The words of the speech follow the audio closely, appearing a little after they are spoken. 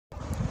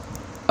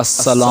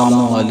السلام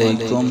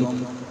علیکم۔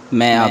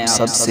 میں آپ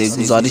سب سے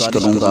گزارش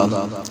کروں گا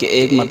کہ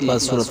ایک مرتبہ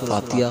سورۃ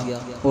فاتحہ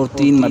اور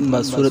 3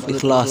 مرتبہ سورۃ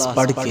اخلاص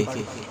پڑھ کے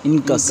ان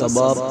کا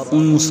ثواب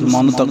ان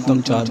مسلمانوں تک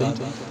پہنچا دیں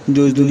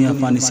جو اس دنیا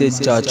فانی سے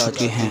جا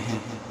چکے ہیں۔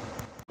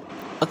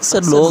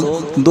 اکثر لوگ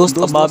دوست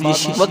احباب یہ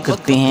شکوہ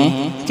کرتے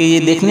ہیں کہ یہ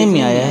دیکھنے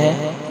میں آیا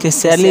ہے کہ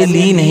سیلری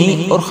لی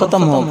نہیں اور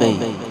ختم ہو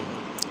گئی،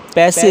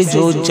 پیسے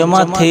جو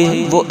جمع تھے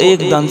وہ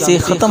ایک دم سے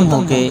ختم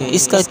ہو گئے۔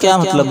 اس کا کیا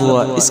مطلب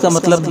ہوا؟ اس کا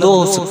مطلب دو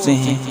ہو سکتے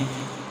ہیں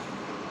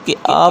کہ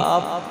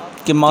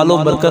آپ کے مال و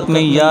برکت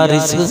میں یا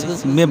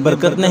رزق میں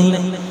برکت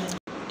نہیں،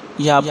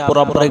 یا آپ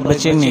پراپر ایک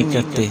بچے نہیں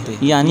کرتے۔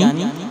 یعنی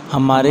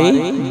ہمارے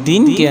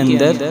دین کے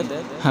اندر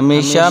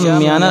ہمیشہ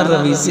میانہ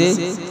روی سے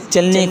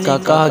چلنے کا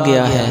کہا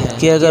گیا ہے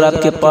کہ اگر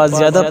آپ کے پاس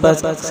زیادہ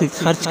پیسے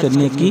خرچ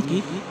کرنے کی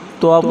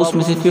تو آپ اس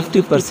میں سے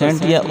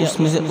 50% یا اس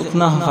میں سے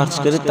اتنا خرچ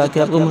کریں تاکہ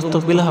آپ کو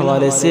مستقبل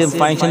حوالے سے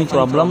فائنینشل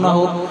پرابلم نہ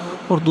ہو،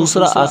 اور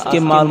دوسرا آپ کے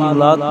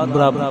معاملات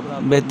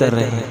بہتر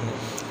رہے۔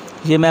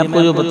 یہ میں آپ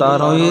کو جو بتا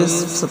رہا ہوں یہ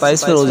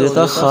 27ویں روزے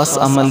کا خاص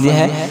عمل یہ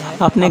ہے۔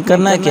 آپ نے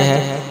کرنا کیا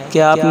ہے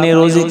کہ آپ نے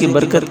روزے کی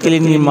برکت کے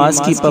لیے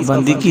نماز کی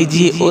پابندی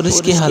کیجیے اور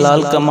اس کے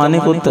حلال کمانے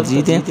کو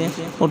ترجیح دیں،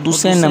 اور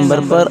دوسرے نمبر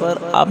پر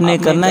آپ نے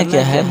کرنا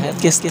کیا ہے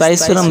کہ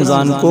 27ویں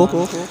رمضان کو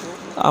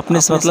آپ نے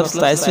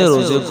 27ویں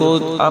روزے کو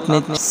آپ نے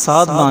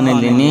 7 دانے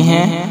لینے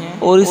ہیں،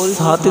 اور اس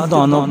 7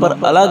 دانوں پر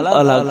الگ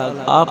الگ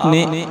آپ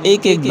نے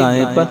ایک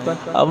دانے پر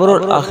اول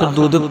اور آخر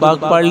درود پاک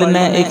پڑھ لینا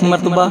ہے 1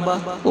 مرتبہ،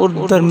 اور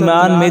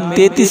درمیان میں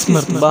 33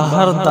 مرتبہ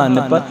ہر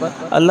دانے پر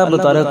اللہ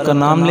مبارک کا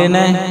نام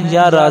لینا ہے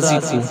یا راضی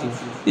کو،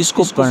 اس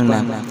کو پڑھنا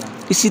ہے۔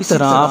 اسی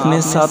طرح آپ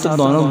نے 7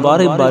 دانوں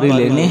باری باری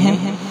لینے ہیں،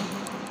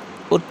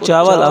 اور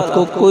چاول آپ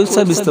کو کوئی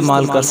سا بھی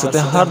استعمال کر سکتے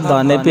ہیں۔ ہر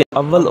دانے پہ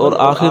اول اور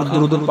آخر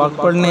درود پاک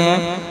پڑھنے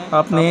ہیں،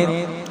 آپ نے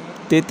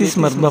 33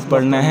 مرتبہ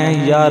پڑھنا ہے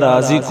یا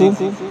راضی کو،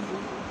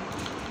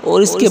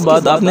 اور اس کے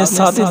بعد آپ نے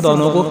 7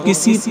 دانوں کو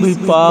کسی بھی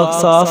پاک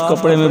صاف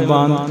کپڑے میں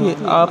باندھ کے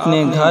آپ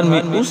نے گھر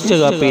میں اس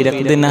جگہ پہ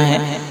رکھ دینا ہے،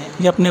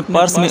 یا اپنے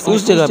پرس میں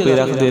اس جگہ پہ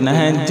رکھ دینا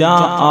ہے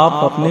جہاں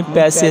آپ اپنے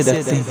پیسے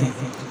رکھتے ہیں۔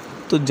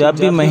 تو جب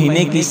بھی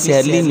مہینے کی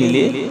سیلری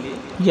ملے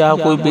یا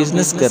کوئی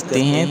بزنس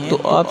کرتے ہیں تو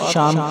آپ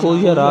شام کو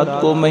یا رات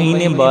کو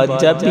مہینے بعد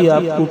جب بھی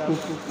آپ کو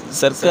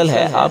سرکل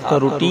ہے، آپ کا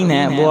روٹین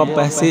ہے، وہ آپ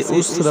پیسے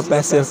اس طرح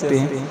پیسے رکھتے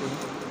ہیں،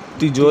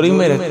 تجوری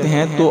میں رکھتے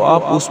ہیں، تو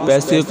آپ اس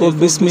پیسے کو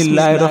بسم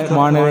اللہ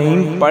الرحمن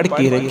الرحیم پڑھ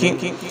کے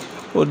رکھیں،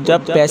 اور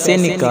جب پیسے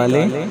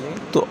نکالیں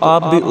تو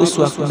آپ بھی اس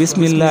وقت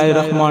بسم اللہ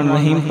الرحمن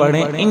الرحیم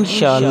پڑھیں۔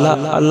 انشاءاللہ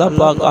اللہ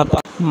پاک آپ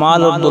کے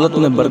مال اور دولت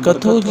میں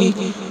برکت ہوگی،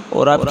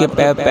 اور آپ کے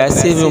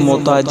پیسے میں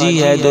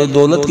محتاجی ہے، جو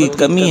دولت کی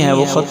کمی ہے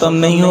وہ ختم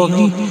نہیں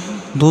ہوگی۔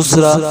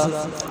 دوسرا،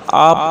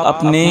 آپ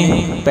اپنے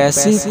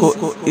پیسے کو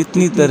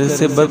اتنی طرح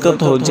سے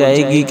برکت ہو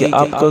جائے گی کہ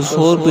آپ کا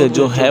 100 روپے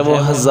جو ہے وہ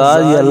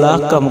 1000 یا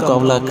لاکھ کا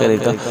مقابلہ کرے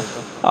گا۔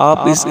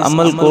 آپ اس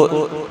عمل کو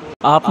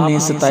آپ نے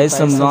 27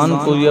 رمضان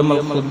کو یہ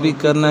عمل خود بھی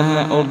کرنا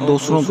ہے اور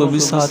دوسروں کو بھی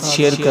ساتھ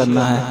شیئر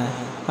کرنا ہے۔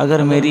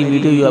 اگر میری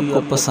ویڈیو آپ کو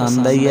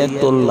پسند آئی ہے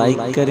تو لائک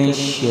کریں،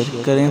 شیئر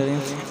کریں،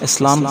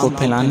 اسلام کو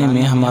پھیلانے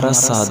میں ہمارا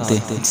ساتھ دیں۔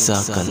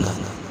 جزاک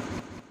اللہ۔